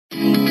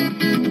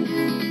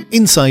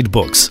Inside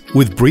Books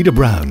with Breda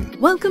Brown.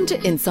 Welcome to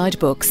Inside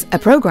Books, a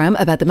programme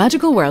about the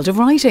magical world of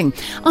writing.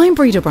 I'm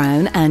Breda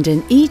Brown, and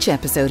in each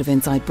episode of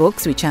Inside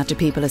Books we chat to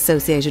people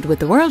associated with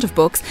the world of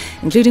books,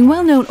 including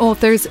well-known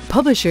authors,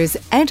 publishers,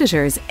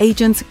 editors,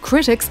 agents,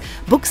 critics,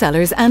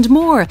 booksellers and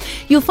more.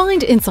 You'll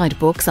find Inside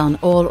Books on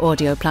all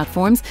audio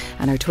platforms,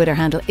 and our Twitter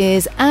handle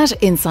is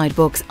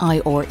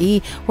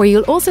 @InsideBooksIRE, where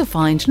you'll also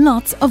find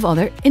lots of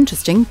other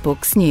interesting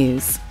books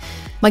news.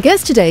 My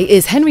guest today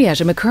is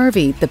Henrietta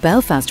McCurvey, the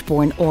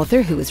Belfast-born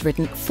author who has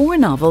written 4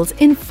 novels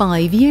in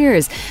 5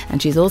 years.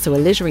 And she's also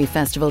a literary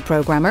festival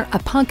programmer, a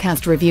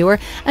podcast reviewer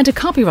and a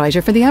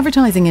copywriter for the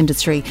advertising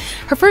industry.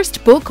 Her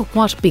first book,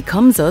 What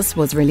Becomes Us,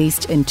 was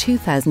released in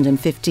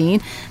 2015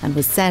 and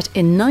was set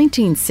in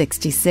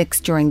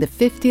 1966 during the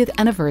 50th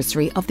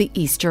anniversary of the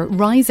Easter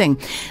Rising.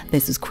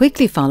 This was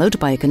quickly followed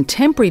by a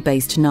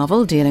contemporary-based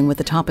novel dealing with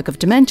the topic of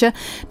dementia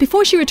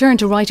before she returned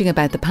to writing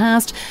about the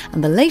past,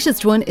 and the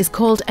latest one is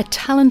called A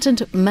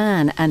Talented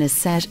Man and is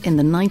set in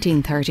the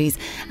 1930s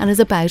and is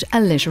about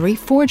a literary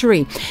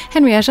forgery.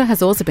 Henrietta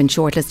has also been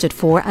shortlisted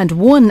for and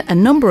won a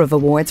number of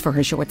awards for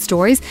her short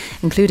stories,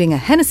 including a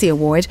Hennessy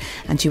Award,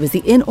 and she was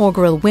the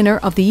inaugural winner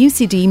of the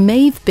UCD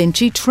Maeve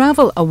Binchy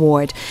Travel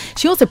Award.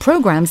 She also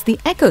programmes the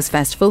Echoes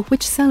Festival,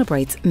 which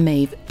celebrates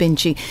Maeve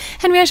Binchy.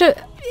 Henrietta,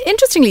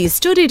 interestingly, you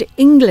studied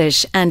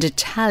English and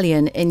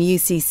Italian in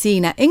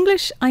UCC. Now,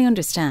 English, I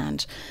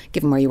understand,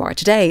 given where you are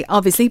today,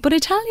 obviously, but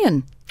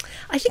Italian?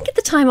 I think at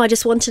the time I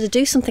just wanted to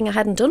do something I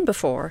hadn't done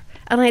before.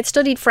 And I had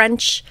studied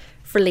French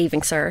for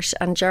Leaving Cert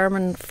and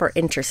German for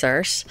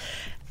Intercert.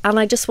 And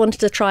I just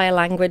wanted to try a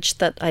language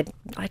that I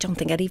don't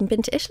think I'd even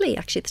been to Italy,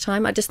 actually, at the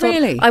time. I just thought,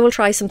 really? I will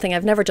try something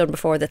I've never done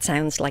before that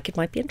sounds like it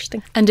might be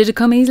interesting. And did it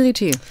come easily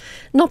to you?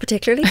 Not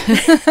particularly.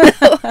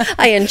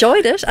 I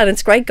enjoyed it, and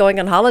it's great going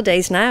on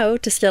holidays now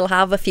to still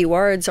have a few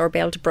words or be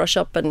able to brush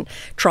up and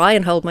try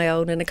and hold my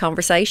own in a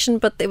conversation.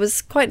 But it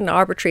was quite an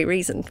arbitrary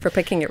reason for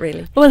picking it,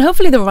 really. Well,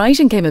 hopefully the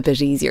writing came a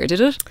bit easier,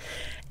 did it?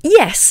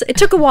 Yes, it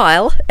took a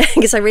while,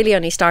 because I really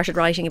only started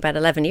writing about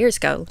 11 years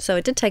ago. So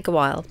it did take a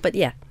while, but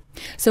yeah.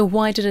 So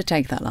why did it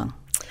take that long?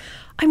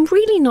 I'm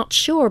really not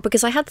sure,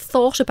 because I had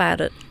thought about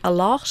it a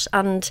lot,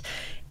 and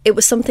it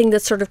was something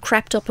that sort of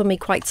crept up on me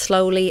quite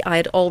slowly. I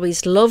had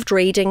always loved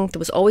reading. There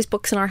was always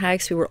books in our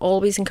house. We were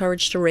always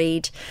encouraged to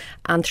read.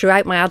 And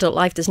throughout my adult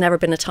life, there's never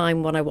been a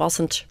time when I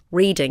wasn't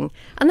reading.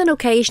 And then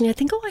occasionally I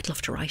think, I'd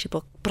love to write a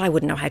book, but I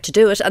wouldn't know how to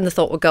do it. And the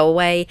thought would go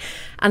away.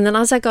 And then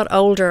as I got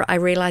older, I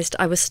realised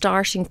I was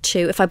starting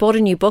to, if I bought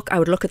a new book, I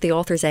would look at the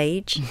author's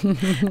age.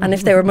 And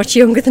if they were much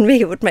younger than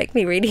me, it would make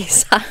me really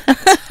sad.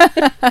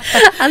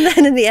 And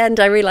then in the end,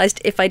 I realised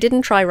if I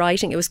didn't try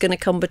writing, it was going to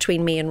come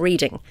between me and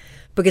reading,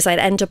 because I'd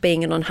end up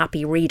being an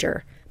unhappy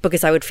reader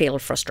because I would feel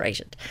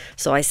frustrated.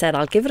 So I said,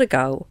 I'll give it a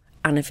go.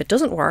 And if it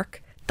doesn't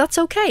work, that's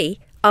okay.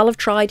 I'll have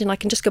tried and I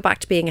can just go back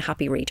to being a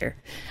happy reader.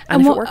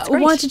 And if it works,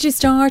 great. What did you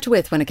start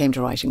with when it came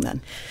to writing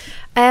then?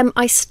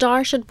 I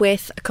started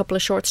with a couple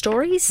of short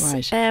stories.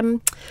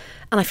 Right.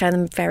 And I found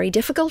them very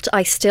difficult.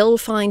 I still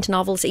find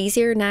novels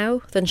easier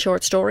now than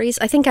short stories.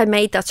 I think I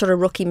made that sort of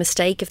rookie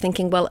mistake of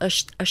thinking, well,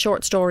 a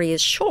short story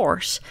is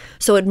short,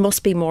 so it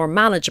must be more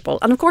manageable.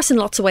 And of course, in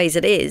lots of ways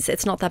it is.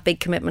 It's not that big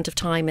commitment of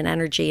time and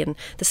energy and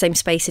the same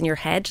space in your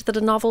head that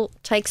a novel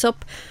takes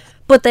up.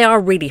 But they are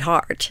really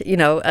hard,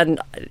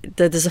 and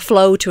there's a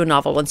flow to a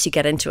novel once you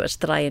get into it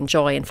that I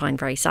enjoy and find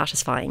very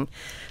satisfying.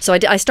 So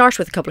I started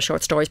with a couple of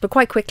short stories, but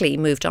quite quickly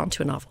moved on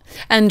to a novel.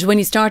 And when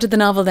you started the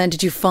novel then,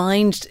 did you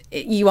find,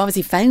 you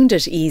obviously found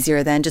it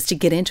easier then just to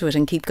get into it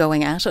and keep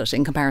going at it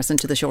in comparison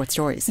to the short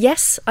stories?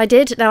 Yes, I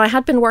did. Now, I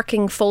had been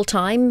working full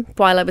time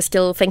while I was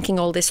still thinking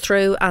all this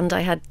through, and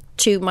I had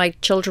my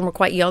children were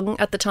quite young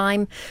at the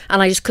time,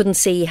 and I just couldn't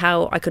see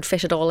how I could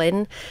fit it all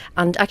in.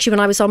 And actually,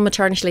 when I was on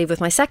maternity leave with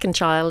my second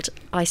child,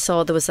 I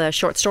saw there was a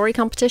short story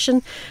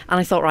competition, and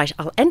I thought, right,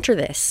 I'll enter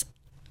this,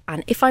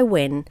 and if I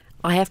win,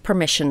 I have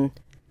permission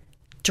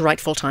to write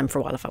full time for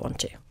a while if I want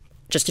to,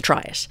 just to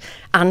try it.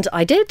 And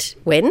I did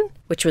win,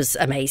 which was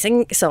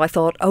amazing. So I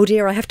thought, oh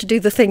dear, I have to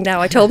do the thing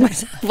now I told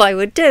myself I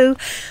would do.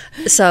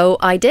 So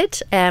I did.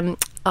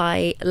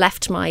 I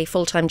left my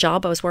full-time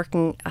job. I was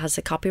working as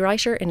a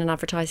copywriter in an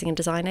advertising and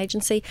design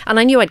agency, and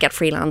I knew I'd get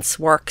freelance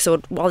work, so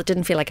while it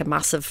didn't feel like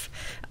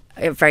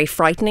a very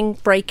frightening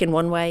break in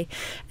one way,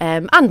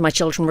 and my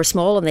children were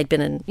small and they'd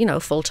been in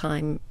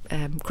full-time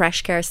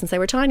creche care since they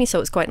were tiny, so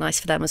it was quite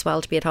nice for them as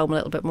well to be at home a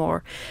little bit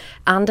more.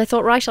 And I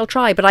thought, right, I'll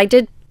try. But I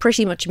did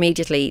pretty much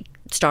immediately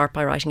start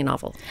by writing a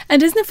novel.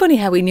 And isn't it funny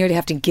how we nearly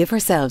have to give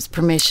ourselves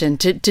permission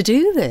to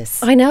do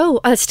this? I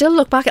know. I still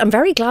look back. I'm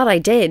very glad I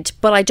did,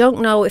 but I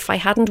don't know if I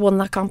hadn't won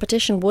that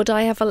competition, would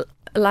I have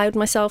allowed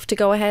myself to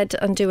go ahead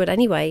and do it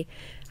anyway?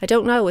 I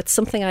don't know. It's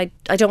something I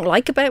don't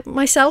like about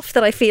myself,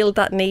 that I feel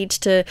that need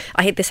to,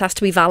 this has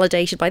to be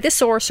validated by this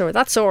source or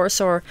that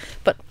source,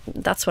 but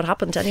that's what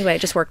happened anyway.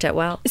 It just worked out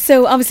well.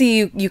 So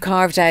obviously you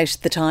carved out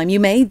the time, you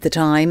made the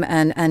time,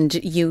 and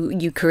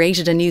you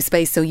created a new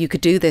space so you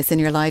could do this in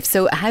your life.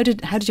 So how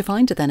did you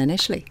find it then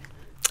initially?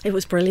 It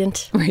was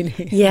brilliant.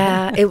 Really?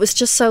 Yeah, it was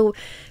just so,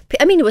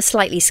 it was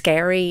slightly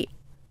scary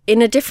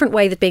in a different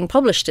way that being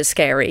published is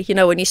scary. You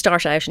know, when you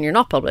start out and you're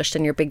not published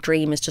and your big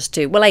dream is just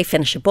to, well,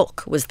 finish a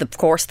book was, of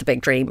course, the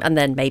big dream, and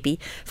then maybe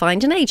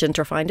find an agent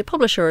or find a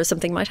publisher or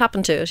something might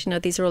happen to it. You know,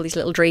 these are all these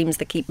little dreams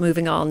that keep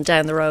moving on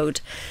down the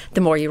road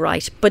the more you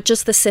write. But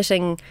just the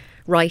sitting,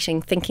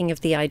 writing, thinking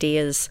of the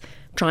ideas,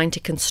 trying to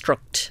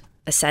construct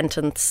a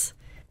sentence,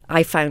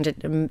 I found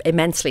it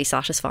immensely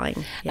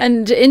satisfying. Yeah.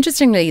 And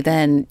interestingly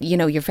then, you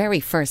know, your very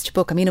first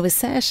book, I mean, it was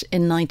set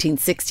in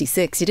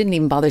 1966. You didn't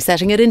even bother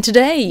setting it in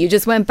today. You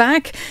just went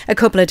back a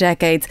couple of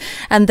decades.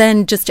 And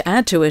then just to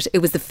add to it, it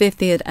was the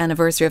 50th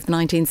anniversary of the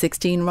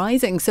 1916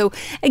 Rising. So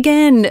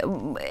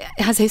again,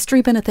 has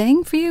history been a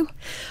thing for you?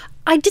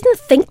 I didn't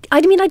think, I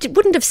mean, I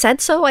wouldn't have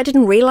said so. I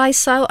didn't realise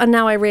so. And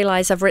now I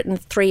realise I've written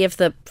 3 of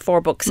the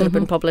 4 books that have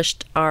been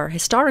published are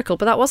historical.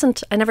 But that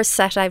wasn't, I never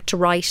set out to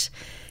write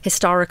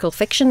historical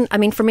fiction. I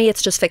mean, for me,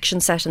 it's just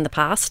fiction set in the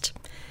past.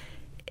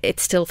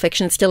 It's still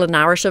fiction. It's still a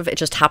narrative. It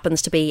just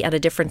happens to be at a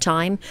different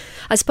time.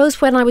 I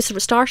suppose when I was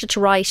started to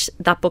write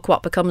that book,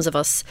 What Becomes of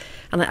Us,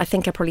 and I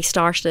think I probably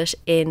started it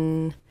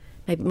in,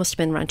 maybe it must have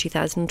been around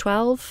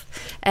 2012.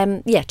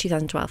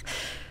 2012.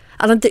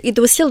 And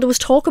there was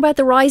talk about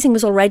the Rising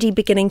was already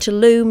beginning to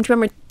loom. Do you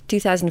remember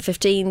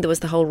 2015? There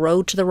was the whole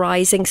Road to the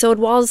Rising. So it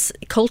was,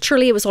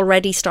 culturally, it was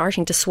already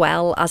starting to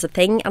swell as a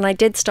thing. And I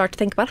did start to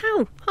think about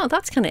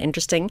that's kind of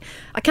interesting.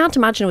 I can't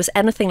imagine it was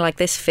anything like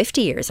this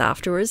 50 years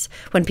afterwards,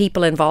 when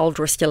people involved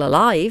were still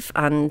alive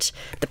and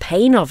the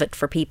pain of it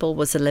for people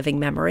was a living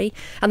memory.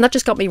 And that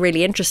just got me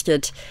really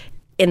interested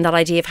in that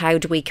idea of how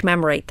do we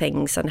commemorate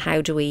things, and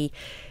how do we,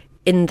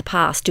 in the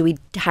past,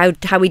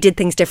 how we did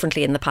things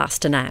differently in the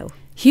past to now.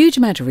 Huge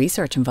amount of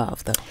research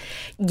involved, though.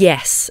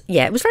 Yes,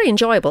 yeah, it was very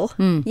enjoyable.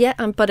 Yeah,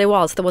 but there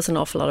was an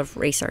awful lot of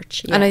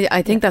research. Yeah. And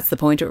I think that's the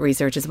point of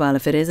research as well.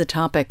 If it is a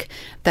topic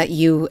that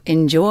you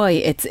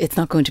enjoy, it's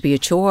not going to be a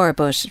chore,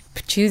 but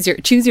choose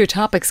your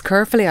topics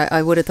carefully,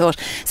 I would have thought.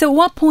 So at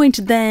what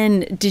point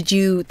then did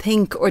you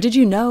think, or did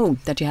you know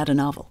that you had a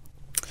novel?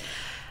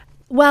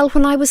 Well,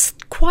 when I was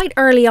quite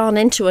early on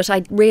into it,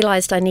 I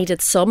realised I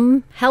needed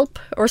some help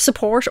or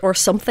support or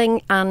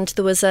something, and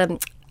there was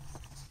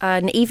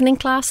an evening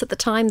class at the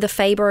time, the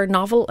Faber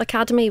Novel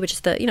Academy, which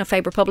is the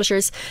Faber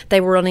Publishers.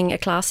 They were running a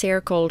class here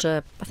called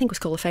I think it was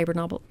called the Faber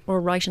Novel, or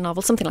Write a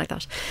Novel, something like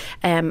that.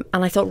 And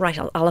I thought, right,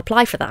 I'll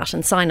apply for that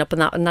and sign up,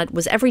 and that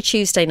was every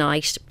Tuesday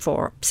night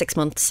for 6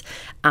 months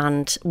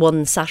and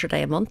 1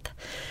 Saturday a month.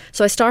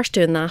 So I started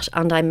doing that,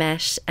 and I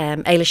met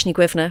Eilish Ní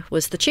Ghuimhne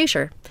was the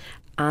tutor,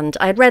 and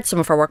I had read some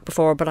of her work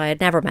before, but I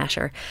had never met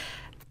her,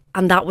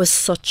 and that was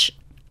such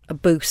a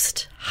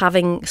boost,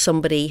 having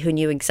somebody who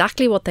knew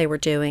exactly what they were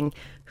doing,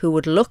 who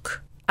would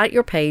look at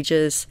your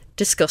pages,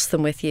 discuss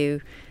them with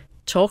you,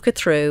 talk it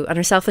through. And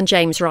herself and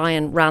James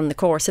Ryan ran the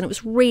course, and it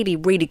was really,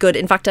 really good.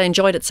 In fact, I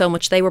enjoyed it so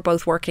much. They were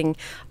both working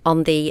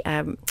on the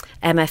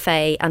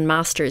MFA and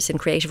Masters in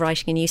Creative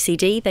Writing in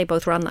UCD. They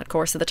both ran that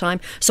course at the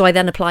time. So I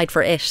then applied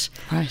for it.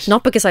 Right.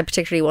 Not because I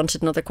particularly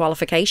wanted another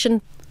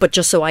qualification, but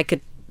just so I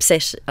could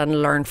sit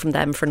and learn from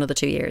them for another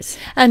 2 years.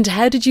 And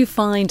how did you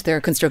find their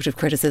constructive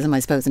criticism, I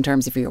suppose, in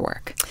terms of your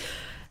work?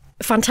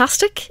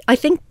 Fantastic. I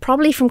think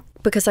probably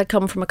because I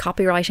come from a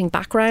copywriting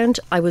background,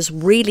 I was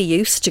really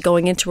used to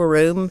going into a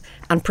room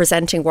and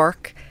presenting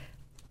work,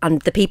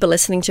 and the people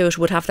listening to it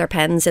would have their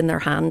pens in their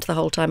hand the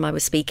whole time I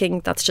was speaking.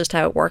 That's just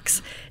how it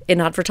works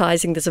in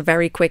advertising. There's a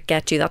very quick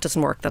get to, that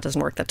doesn't work, that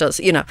does,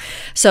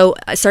 So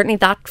certainly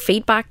that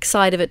feedback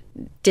side of it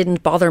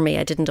didn't bother me.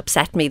 It didn't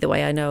upset me the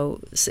way I know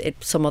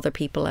some other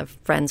people,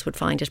 friends, would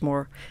find it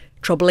more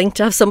troubling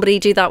to have somebody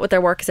do that with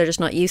their work because they're just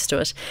not used to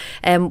it.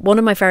 One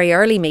of my very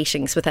early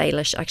meetings with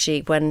Eilish,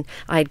 actually, when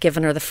I had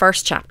given her the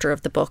first chapter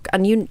of the book,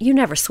 and you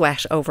never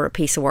sweat over a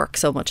piece of work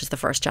so much as the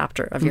first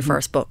chapter of your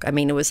first book. I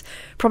mean, it was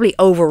probably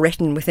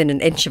overwritten within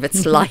an inch of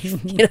its life,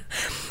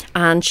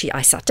 And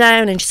I sat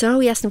down and she said, oh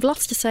yes, I've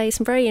lots to say,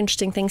 some very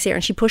interesting things here.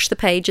 And she pushed the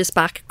pages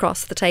back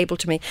across the table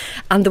to me,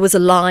 and there was a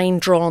line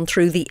drawn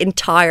through the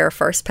entire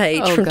first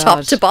page from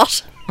top to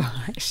bottom.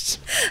 Right.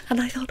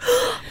 And I thought,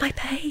 my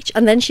page.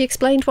 And then she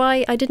explained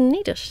why I didn't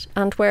need it,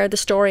 and where the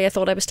story I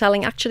thought I was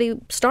telling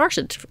actually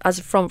started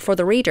for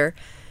the reader.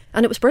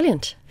 And it was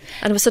brilliant.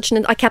 And it was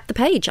I kept the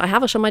page. I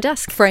have it on my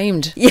desk.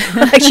 Framed. Yeah,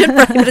 I should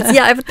frame it.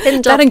 I have it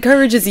pinned up. That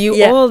encourages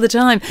you all the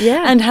time.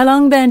 Yeah. And how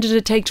long then did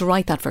it take to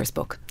write that first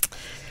book?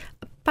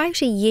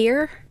 About a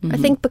year, I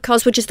think,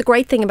 which is the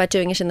great thing about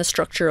doing it in the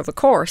structure of a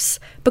course,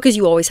 because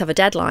you always have a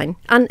deadline.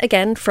 And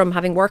again, from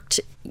having worked,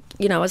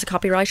 as a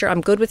copywriter,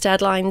 I'm good with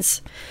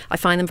deadlines. I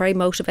find them very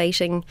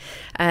motivating.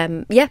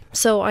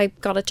 So I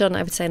got it done,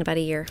 I would say, in about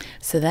a year.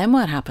 So then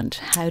what happened?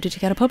 How did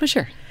you get a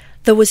publisher?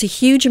 There was a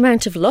huge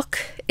amount of luck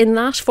in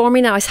that for me.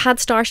 Now, I had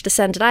started to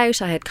send it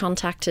out. I had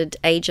contacted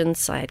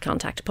agents, I had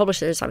contacted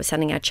publishers, I was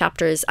sending out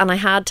chapters, and I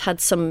had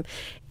some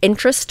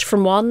interest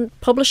from one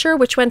publisher,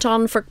 which went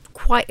on for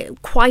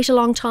quite a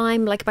long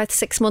time, like about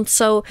 6 months.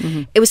 So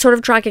it was sort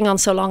of dragging on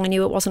so long, I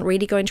knew it wasn't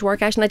really going to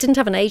work out. And I didn't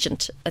have an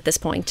agent at this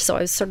point, so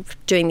I was sort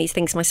of doing these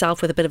things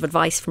myself with a bit of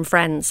advice from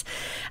friends.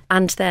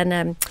 And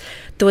then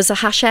there was a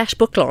Hachette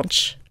book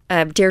launch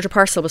Deirdre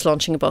Purcell was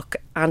launching a book,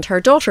 and her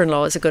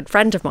daughter-in-law is a good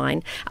friend of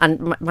mine,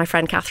 and my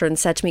friend Catherine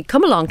said to me,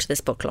 come along to this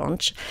book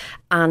launch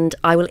and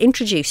I will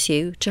introduce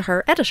you to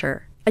her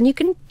editor and you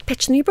can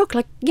pitch them your book,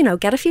 like, you know,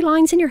 get a few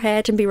lines in your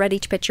head and be ready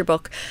to pitch your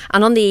book.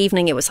 And on the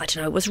evening it was, I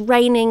don't know, it was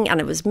raining and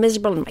it was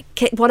miserable, and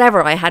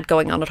whatever I had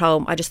going on at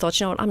home, I just thought,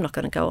 you know what, I'm not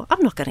going to go.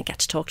 I'm not going to get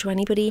to talk to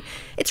anybody.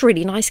 It's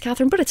really nice,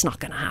 Catherine, but it's not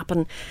going to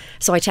happen.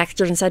 So I texted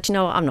her and said, you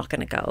know, I'm not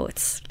going to go.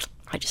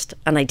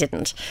 And I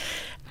didn't.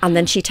 And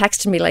then she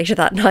texted me later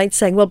that night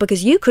saying, well,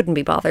 because you couldn't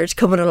be bothered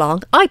coming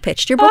along, I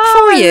pitched your book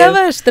for you. I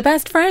love it. The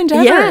best friend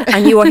ever. Yeah.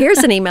 And here's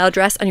an email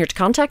address and you're to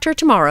contact her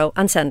tomorrow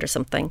and send her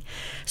something.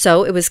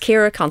 So it was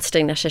Ciara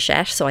Constantine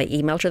Shachette. So I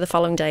emailed her the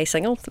following day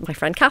saying, oh, my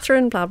friend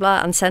Catherine, blah,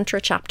 blah, and sent her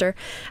a chapter.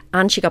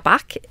 And she got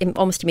back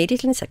almost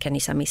immediately and said, can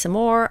you send me some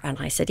more? And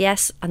I said,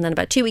 yes. And then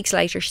about 2 weeks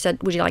later, she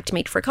said, would you like to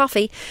meet for a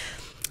coffee?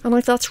 And I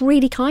thought, that's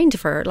really kind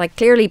of her, like,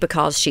 clearly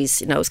because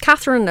she's, you know,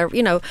 Catherine, or,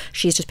 you know,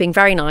 she's just being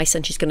very nice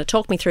and she's going to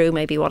talk me through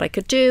maybe what I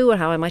could do and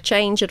how I might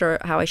change it or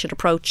how I should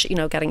approach, you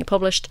know, getting it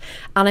published.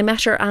 And I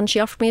met her and she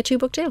offered me a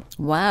 2-book deal.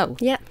 Wow.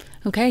 Yeah.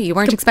 Okay, you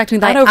weren't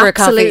expecting that over a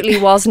coffee. I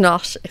absolutely was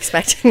not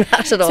expecting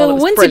that at all. So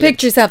once brilliant. You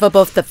picked yourself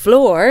above the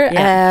floor,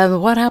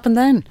 what happened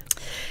then?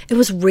 It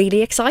was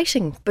really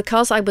exciting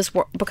because I was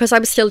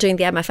still doing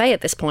the MFA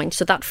at this point.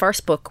 So that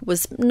first book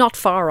was not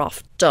far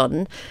off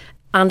done.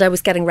 And I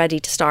was getting ready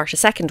to start a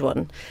second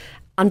one.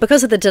 And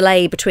because of the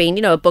delay between,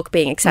 you know, a book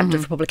being accepted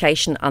for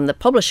publication and the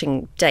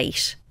publishing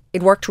date,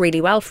 it worked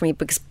really well for me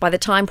because by the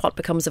time What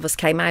Becomes of Us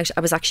came out, I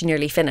was actually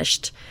nearly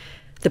finished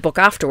the book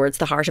afterwards,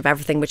 The Heart of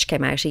Everything, which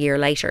came out a year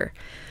later.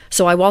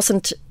 So I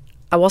wasn't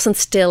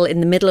still in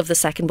the middle of the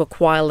second book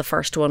while the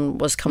first one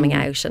was coming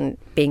out and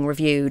being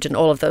reviewed and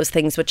all of those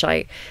things, which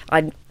I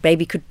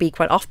maybe could be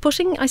quite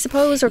off-putting, I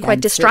suppose, or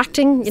quite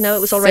distracting. You know,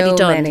 it was already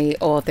done. So many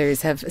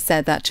authors have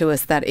said that to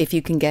us, that if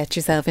you can get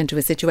yourself into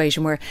a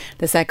situation where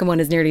the second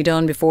one is nearly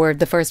done before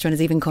the first one is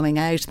even coming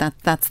out,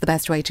 that's the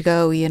best way to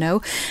go, you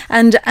know.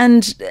 And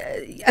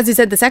as you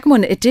said, the second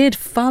one, it did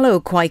follow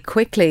quite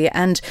quickly.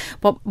 And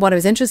what I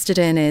was interested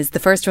in is the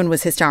first one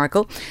was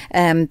historical.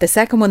 The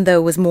second one,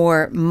 though, was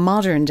more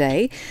modern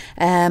day.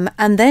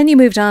 And then you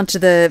moved on to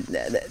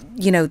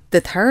the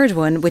third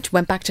one, which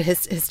went back to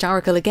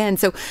historical again.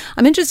 So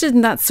I'm interested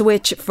in that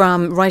switch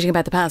from writing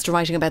about the past to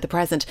writing about the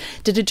present.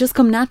 Did it just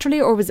come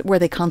naturally, or were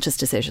they conscious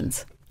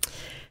decisions?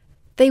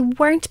 They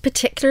weren't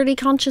particularly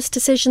conscious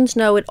decisions.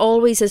 No, it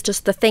always is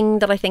just the thing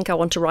that I think I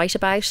want to write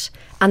about,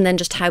 and then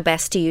just how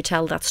best do you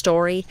tell that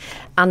story.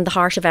 And The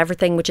Heart of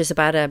Everything, which is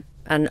about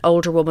an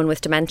older woman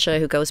with dementia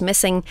who goes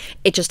missing,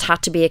 it just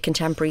had to be a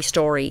contemporary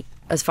story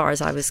as far as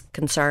I was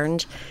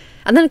concerned.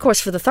 And then, of course,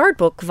 for the third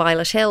book,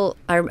 Violet Hill,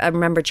 I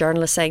remember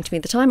journalists saying to me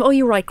at the time, oh,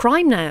 you write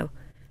crime now.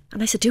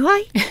 And I said, do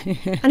I?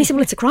 And he said,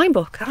 well, it's a crime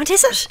book. I went,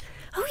 is it?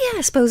 Oh, yeah,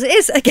 I suppose it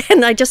is.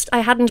 Again,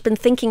 I hadn't been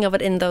thinking of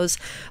it in those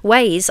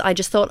ways. I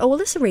just thought, oh, well,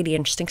 this is a really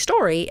interesting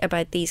story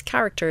about these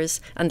characters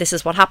and this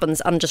is what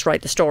happens, and just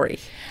write the story.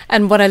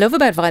 And what I love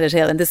about Violet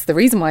Hill, and this is the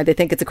reason why they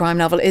think it's a crime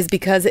novel, is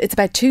because it's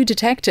about two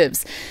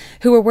detectives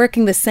who are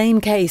working the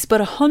same case but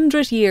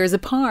 100 years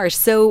apart.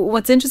 So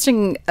what's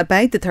interesting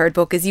about the third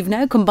book is you've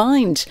now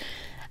combined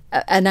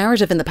a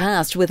narrative in the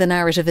past with a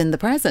narrative in the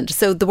present.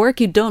 So the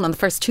work you'd done on the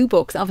first two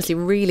books obviously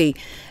really,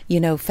 you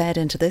know, fed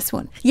into this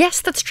one.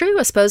 Yes, that's true,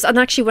 I suppose. And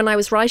actually, when I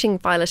was writing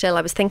Violet Hill,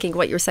 I was thinking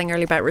what you were saying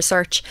earlier about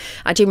research.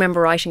 I do remember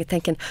writing and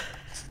thinking,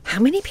 how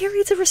many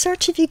periods of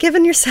research have you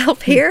given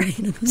yourself here?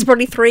 It's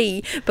probably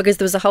 3, because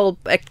there's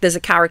a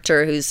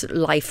character whose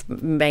life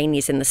mainly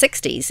is in the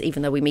 60s,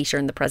 even though we meet her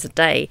in the present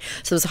day.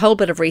 So there's a whole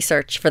bit of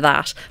research for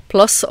that,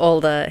 plus all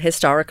the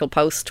historical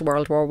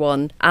post-World War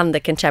I and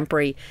the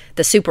contemporary,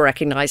 the super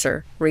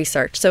recogniser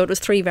research. So it was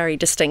 3 very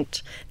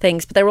distinct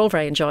things, but they were all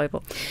very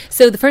enjoyable.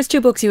 So the first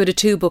 2 books you had a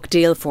 2-book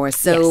deal for.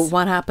 So yes.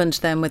 What happened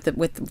then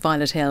with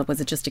Violet Hill?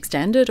 Was it just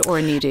extended or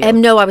a new deal?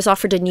 No, I was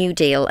offered a new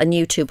deal, a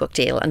new 2-book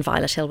deal, and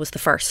Violet Hill was the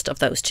first of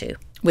those 2.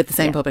 With the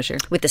same publisher?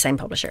 With the same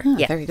publisher,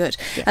 yeah. Very good.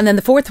 Yeah. And then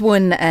the fourth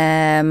one,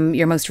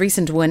 your most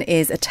recent one,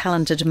 is A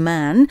Talented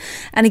Man.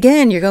 And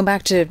again, you're going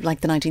back to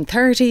like the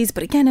 1930s,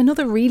 but again,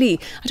 another really,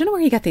 I don't know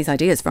where you get these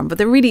ideas from, but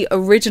they're really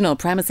original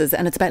premises,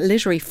 and it's about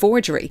literary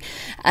forgery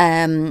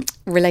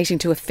relating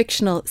to a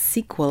fictional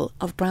sequel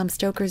of Bram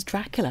Stoker's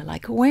Dracula.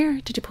 Like,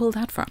 where did you pull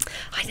that from?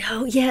 I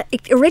know, yeah.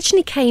 It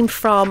originally came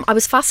from, I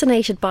was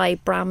fascinated by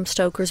Bram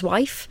Stoker's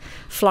wife,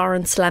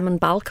 Florence Lemon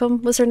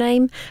Balcom was her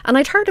name, and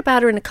I'd heard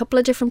about her in a couple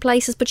of different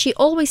places, but she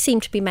always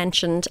seemed to be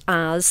mentioned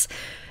as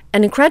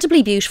an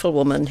incredibly beautiful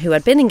woman who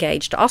had been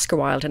engaged to Oscar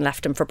Wilde and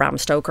left him for Bram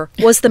Stoker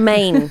was the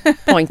main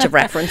point of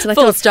reference. And I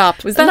Full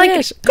stop. Was that like,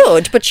 it?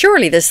 Good, but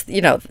surely this,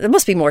 you know, there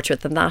must be more to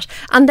it than that.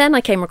 And then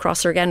I came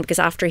across her again because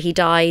after he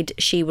died,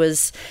 she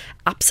was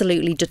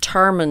absolutely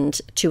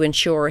determined to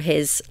ensure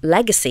his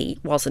legacy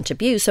wasn't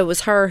abused. So it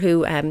was her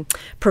who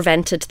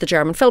prevented the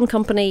German film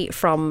company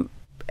from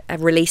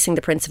releasing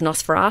The Prince of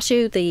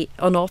Nosferatu, the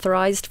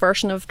unauthorised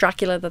version of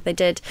Dracula that they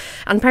did.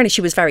 And apparently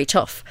she was very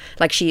tough.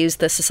 Like, she used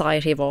the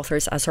Society of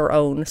Authors as her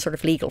own sort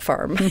of legal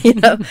firm, you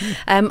know.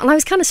 And I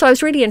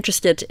was really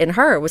interested in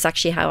her, was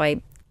actually how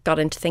I got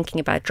into thinking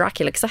about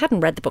Dracula, because I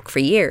hadn't read the book for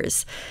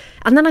years.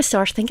 And then I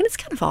started thinking it's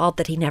kind of odd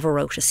that he never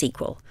wrote a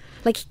sequel.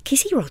 Like,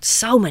 because he wrote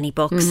so many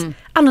books,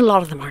 and a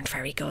lot of them aren't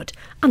very good,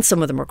 and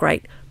some of them are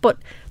great. But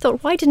I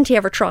thought, why didn't he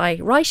ever try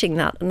writing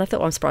that? And I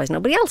thought, I'm surprised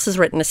nobody else has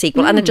written a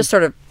sequel. And it just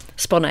sort of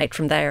spun out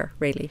from there,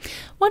 really.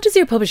 What does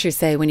your publisher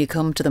say when you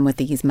come to them with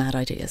these mad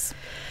ideas?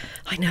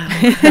 I know.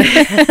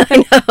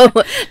 I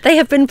know. They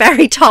have been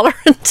very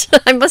tolerant,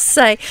 I must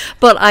say.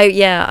 But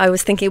I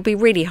was thinking it would be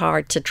really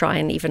hard to try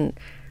and even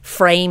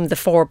frame the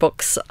 4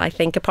 books. I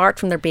think, apart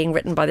from they're being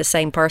written by the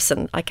same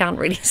person, I can't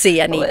really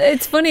see any. Well,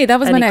 it's funny, that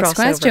was my next crossover.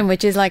 question,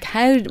 which is like,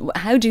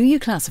 how do you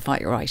classify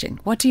your writing?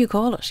 What do you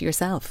call it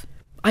yourself?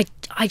 I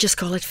just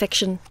call it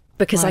fiction,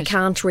 because Right. I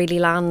can't really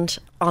land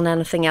on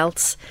anything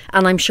else.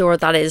 And I'm sure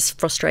that is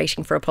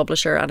frustrating for a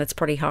publisher, and it's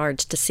pretty hard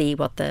to see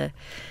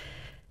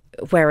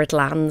where it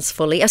lands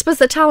fully. I suppose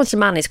The Talented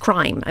Man is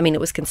crime. I mean,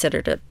 it was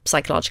considered a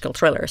psychological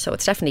thriller, so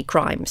it's definitely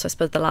crime. So I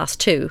suppose the last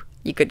 2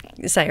 you could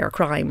say are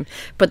crime,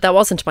 but that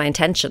wasn't my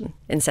intention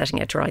in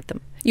setting out to write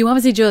them. You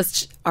obviously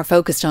just are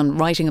focused on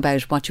writing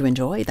about what you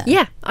enjoy then.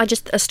 Yeah,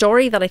 a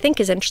story that I think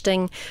is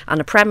interesting,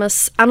 and a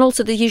premise, and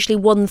also there's usually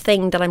one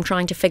thing that I'm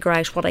trying to figure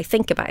out what I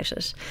think about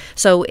it.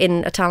 So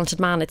in A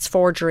Talented Man, it's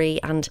forgery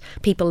and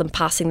people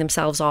passing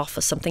themselves off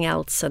as something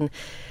else, and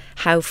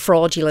how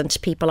fraudulent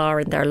people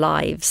are in their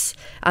lives.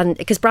 And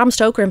because Bram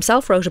Stoker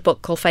himself wrote a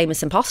book called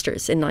Famous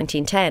Imposters in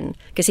 1910,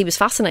 because he was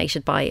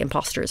fascinated by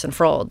imposters and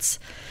frauds.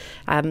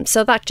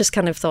 So that just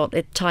kind of thought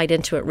it tied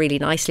into it really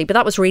nicely. But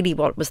that was really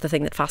what was the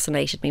thing that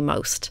fascinated me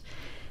most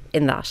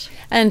in that.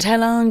 And how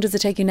long does it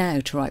take you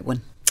now to write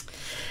one?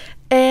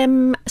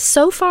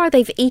 So far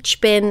they've each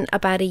been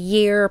about a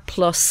year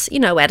plus,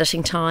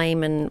 editing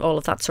time and all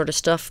of that sort of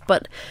stuff.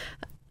 But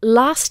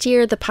last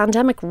year the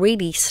pandemic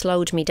really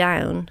slowed me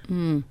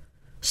down.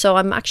 So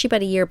I'm actually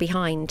about a year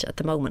behind at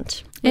the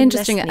moment.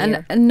 Interesting.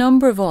 And a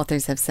number of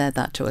authors have said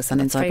that to us on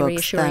Inside very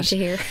Books. reassuring to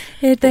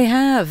hear. They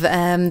have,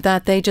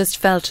 that they just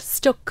felt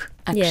stuck,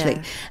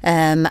 actually,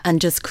 and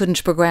just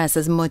couldn't progress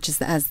as much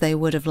as they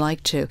would have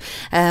liked to.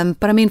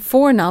 But I mean,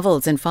 4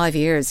 novels in 5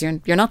 years,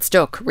 you're not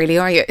stuck, really,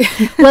 are you?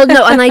 Well,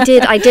 no, and I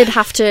did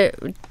have to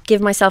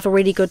give myself a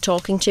really good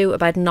talking to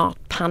about not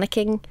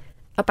panicking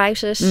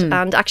about it.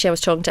 And actually I was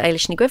talking to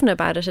Eilish Ní Guimhne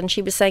about it, and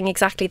she was saying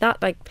exactly that,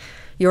 like,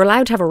 you're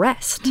allowed to have a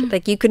rest.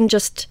 Like, you can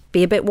just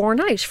be a bit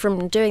worn out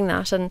from doing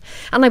that. And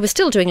I was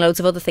still doing loads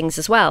of other things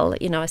as well.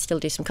 I still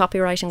do some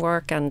copywriting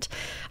work, and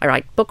I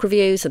write book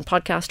reviews and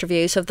podcast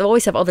reviews, so they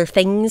always have other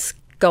things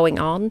going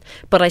on,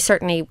 but I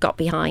certainly got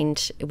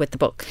behind with the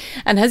book.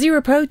 And has your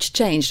approach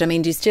changed? I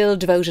mean, do you still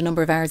devote a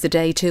number of hours a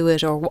day to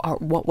it, or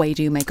what way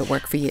do you make it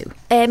work for you?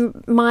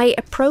 My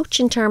approach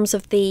in terms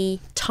of the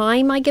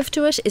time I give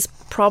to it is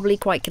probably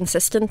quite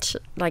consistent.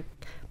 Like,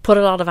 put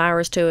a lot of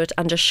hours to it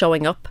and just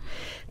showing up.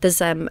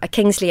 There's a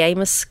Kingsley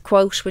Amis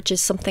quote, which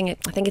is something,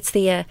 I think it's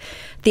the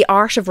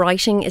art of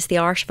writing is the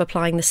art of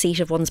applying the seat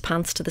of one's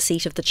pants to the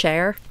seat of the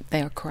chair.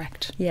 They are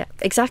correct. Yeah,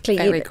 exactly.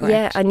 Very correct.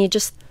 Yeah, and you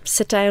just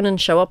sit down and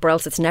show up, or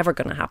else it's never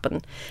going to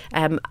happen.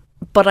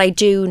 But I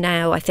do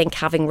now, I think,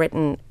 having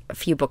written a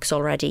few books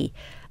already,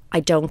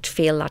 I don't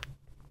feel that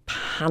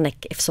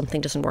panic if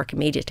something doesn't work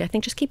immediately. I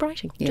think just keep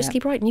writing. Yeah. Just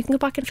keep writing. You can go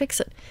back and fix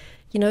it.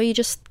 You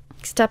just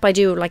step I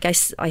do, like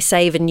I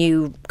save a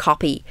new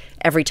copy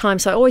every time,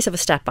 so I always have a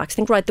step back. I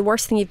think, right, the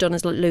worst thing you've done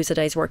is lose a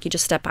day's work. You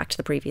just step back to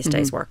the previous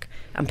day's work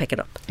and pick it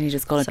up. And you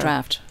just call it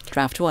draft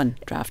 1,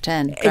 draft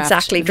 10, draft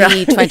Exactly.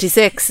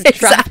 V26, Exactly.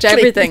 draft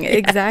everything.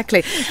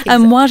 Exactly.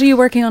 And what are you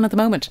working on at the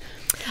moment?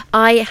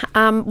 I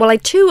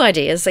had 2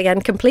 ideas,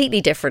 again,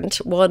 completely different.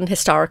 One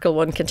historical,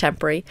 one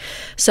contemporary.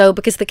 So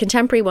because the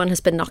contemporary one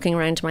has been knocking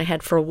around my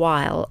head for a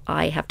while,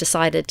 I have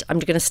decided I'm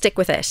going to stick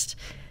with it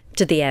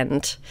to the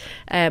end,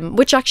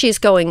 which actually is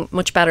going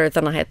much better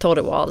than I had thought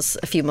it was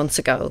a few months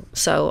ago.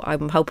 So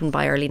I'm hoping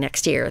by early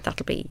next year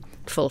that'll be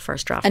full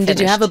first draft. And finished.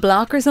 did you have a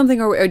block or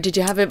something, or did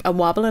you have a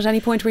wobble at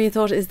any point where you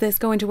thought, is this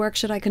going to work?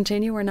 Should I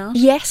continue or not?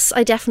 Yes,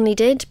 I definitely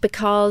did,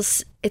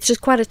 because it's just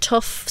quite a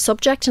tough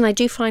subject, and I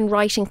do find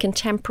writing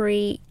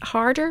contemporary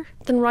harder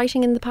than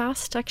writing in the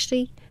past,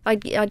 actually. I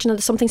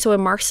there's something so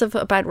immersive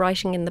about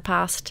writing in the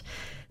past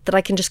that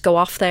I can just go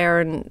off there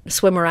and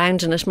swim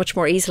around in it much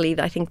more easily,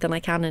 I think, than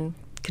I can in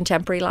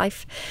contemporary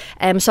life.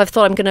 So I've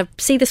thought I'm going to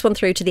see this one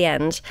through to the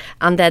end,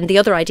 and then the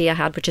other idea I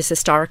had, which is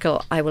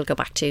historical, I will go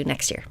back to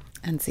next year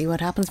and see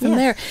what happens from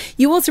there.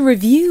 You also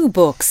review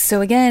books,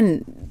 so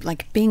again,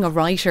 like being a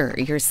writer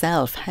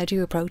yourself, how do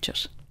you approach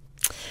it?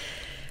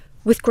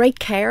 With great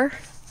care,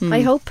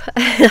 I hope.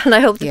 And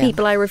I hope the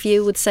people I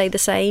review would say the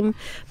same,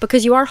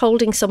 because you are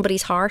holding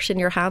somebody's heart in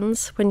your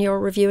hands when you're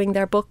reviewing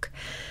their book.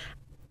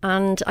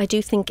 And I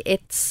do think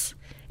it's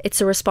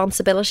a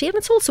responsibility, and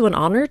it's also an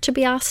honour to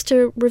be asked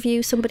to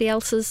review somebody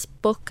else's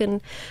book.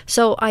 And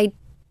so I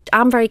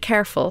am very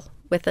careful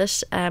with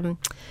it.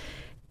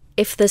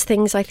 If there's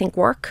things I think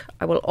work,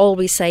 I will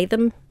always say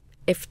them.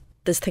 If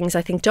there's things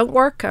I think don't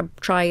work, I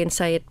try and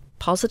say it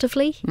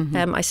positively.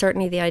 I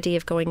certainly, the idea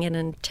of going in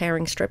and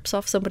tearing strips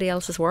off somebody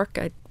else's work,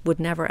 I would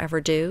never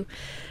ever do.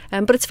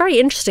 But it's very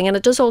interesting, and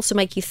it does also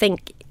make you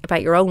think,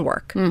 about your own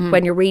work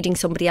when you're reading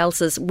somebody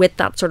else's with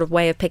that sort of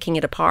way of picking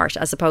it apart,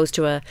 as opposed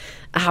to a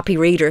happy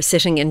reader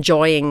sitting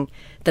enjoying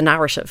the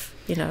narrative,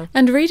 you know.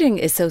 And reading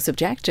is so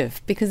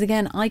subjective because,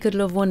 again, I could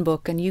love one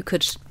book and you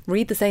could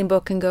read the same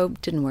book and go,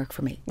 didn't work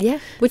for me. Yeah,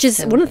 which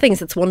is one of the things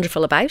that's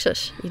wonderful about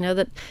it, you know,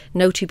 that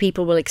no two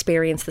people will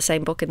experience the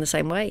same book in the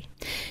same way.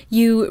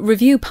 You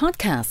review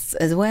podcasts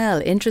as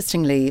well,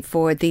 interestingly,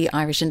 for the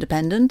Irish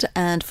Independent,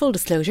 and full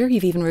disclosure,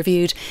 you've even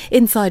reviewed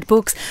Inside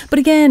Books. But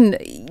again,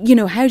 you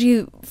know, how do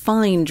you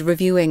find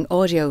reviewing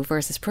audio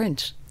versus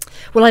print?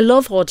 Well, I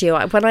love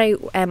audio. When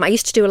I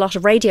used to do a lot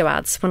of radio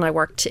ads when I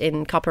worked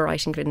in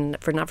copywriting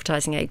for an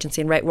advertising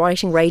agency, and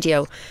writing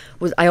radio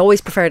I always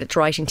preferred it to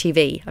writing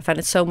TV. I found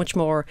it so much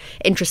more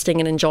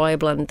interesting and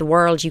enjoyable, and the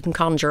world you can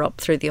conjure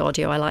up through the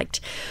audio I liked.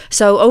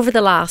 So over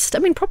the last,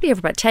 probably over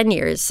about 10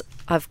 years,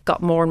 I've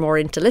got more and more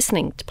into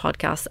listening to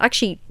podcasts.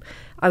 Actually,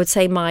 I would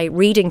say my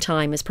reading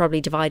time is probably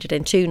divided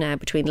in two now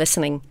between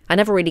listening. I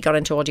never really got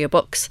into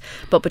audiobooks,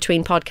 but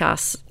between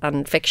podcasts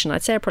and fiction,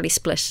 I'd say I probably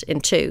split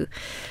in two.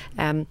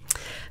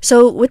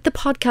 So with the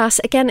podcast,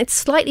 again, it's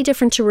slightly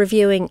different to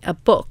reviewing a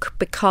book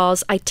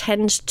because I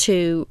tend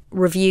to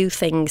review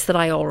things that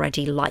I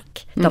already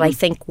like, that I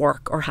think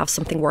work or have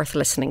something worth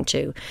listening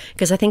to.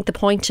 Because I think the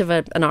point of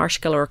an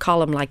article or a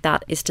column like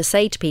that is to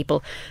say to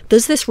people,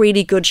 there's this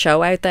really good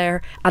show out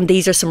there, and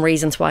these are some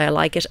reasons why I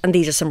like it, and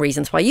these are some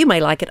reasons why you may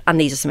like it, and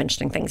these are some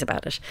interesting things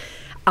about it.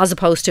 As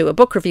opposed to a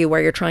book review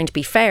where you're trying to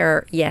be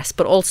fair, yes,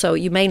 but also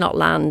you may not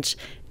land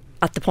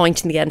at the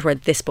point in the end where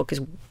this book is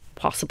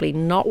possibly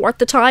not worth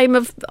the time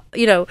of,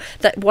 you know,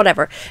 that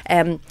whatever.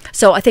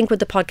 So I think with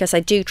the podcast, I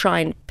do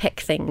try and pick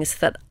things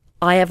that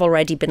I have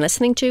already been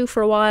listening to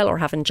for a while or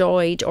have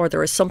enjoyed, or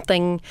there is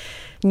something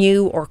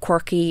new or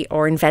quirky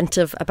or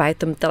inventive about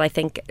them that I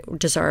think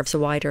deserves a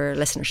wider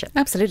listenership.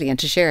 Absolutely, and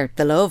to share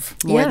the love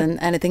more than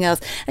anything else.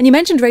 And you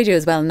mentioned radio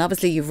as well, and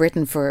obviously you've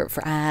written for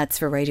ads,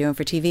 for radio and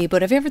for TV,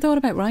 but have you ever thought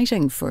about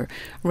writing for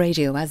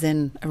radio, as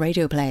in a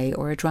radio play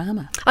or a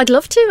drama? I'd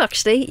love to,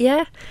 actually,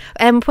 yeah.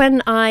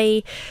 When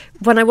I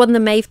won the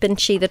Maeve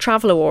Binchy, the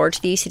Travel Award,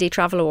 the UCD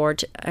Travel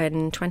Award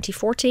in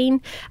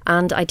 2014,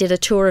 and I did a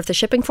tour of the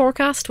shipping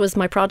forecast was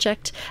my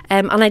project,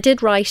 and I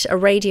did write a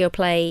radio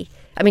play,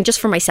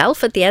 just for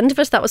myself at the end of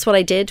it. That was what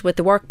I did with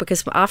the work,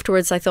 because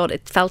afterwards I thought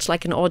it felt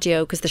like an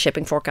audio, because the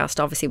shipping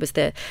forecast obviously was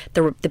the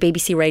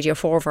BBC Radio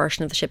 4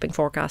 version of the shipping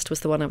forecast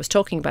was the one I was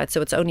talking about,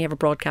 so it's only ever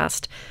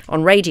broadcast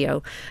on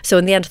radio. So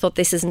in the end I thought,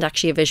 this isn't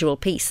actually a visual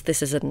piece,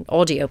 this is an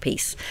audio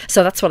piece.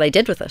 So that's what I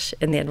did with it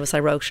in the end, was I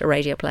wrote a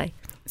radio play.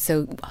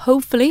 So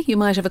hopefully you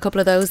might have a couple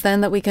of those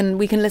then that we can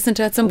listen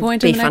to at some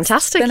point. Be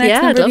fantastic.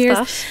 Yeah, I'd love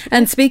that.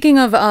 And speaking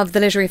of the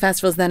literary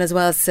festivals then as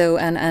well, so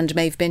and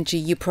Maeve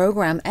Binchy, you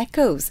programme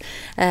Echoes,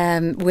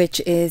 which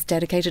is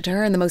dedicated to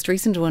her, and the most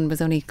recent one was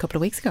only a couple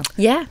of weeks ago.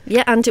 Yeah,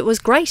 and it was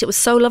great. It was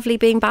so lovely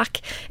being back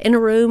in a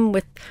room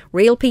with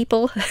real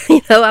people,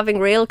 having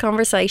real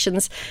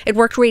conversations. It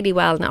worked really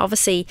well. And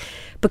obviously,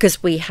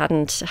 because we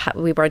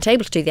weren't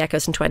able to do the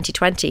Echoes in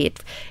 2020,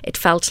 it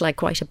felt like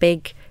quite a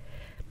big,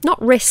 not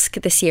risk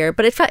this year,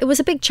 but it was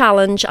a big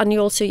challenge, and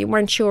you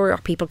weren't sure, are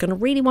people going to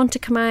really want to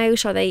come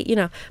out, are they,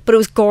 but it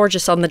was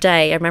gorgeous on the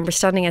day. I remember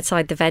standing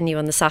outside the venue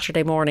on the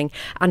Saturday morning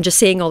and just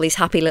seeing all these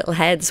happy little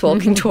heads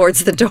walking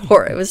towards the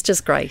door. It was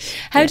just great.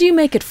 How do you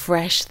make it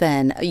fresh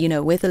then,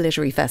 with a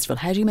literary festival?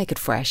 How do you make it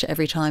fresh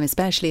every time,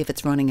 especially if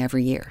it's running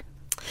every year?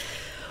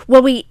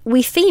 Well,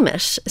 we theme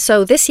it.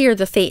 So this year,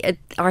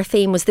 our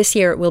theme was "This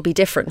Year It Will Be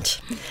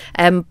Different,"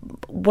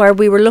 where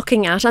we were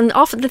looking at, and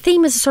often the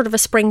theme is sort of a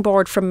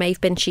springboard from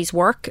Maeve Binchy's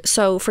work.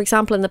 So, for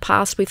example, in the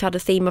past, we've had a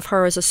theme of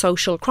her as a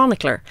social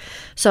chronicler.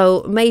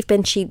 So Maeve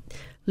Binchy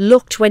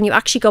looked, when you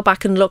actually go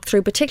back and look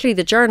through particularly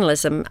the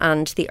journalism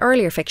and the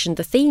earlier fiction,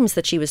 the themes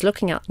that she was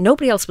looking at,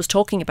 nobody else was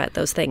talking about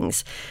those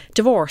things.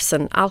 Divorce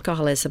and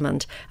alcoholism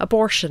and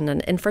abortion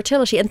and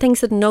infertility, and things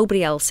that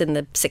nobody else in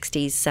the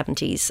 60s,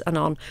 70s and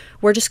on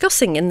were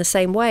discussing in the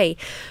same way.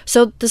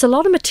 So there's a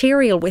lot of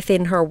material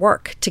within her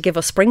work to give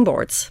us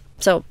springboards.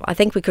 So I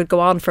think we could go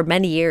on for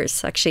many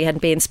years, actually, and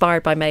be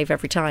inspired by Maeve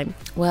every time.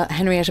 Well,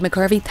 Henrietta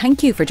McCurvey,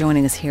 thank you for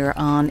joining us here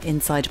on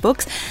Inside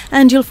Books.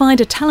 And you'll find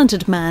a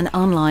talented man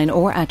online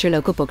or at your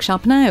local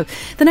bookshop now.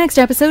 The next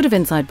episode of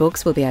Inside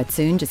Books will be out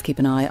soon. Just keep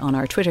an eye on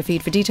our Twitter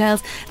feed for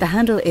details. The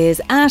handle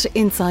is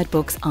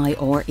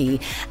 @InsideBooksIRE.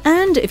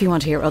 And if you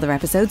want to hear other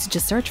episodes,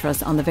 just search for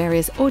us on the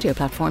various audio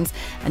platforms.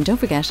 And don't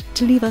forget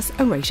to leave us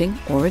a rating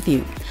or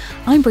review.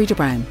 I'm Breda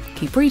Brown.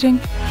 Keep reading.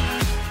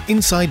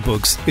 Inside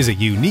Books is a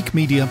Unique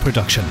Media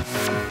production.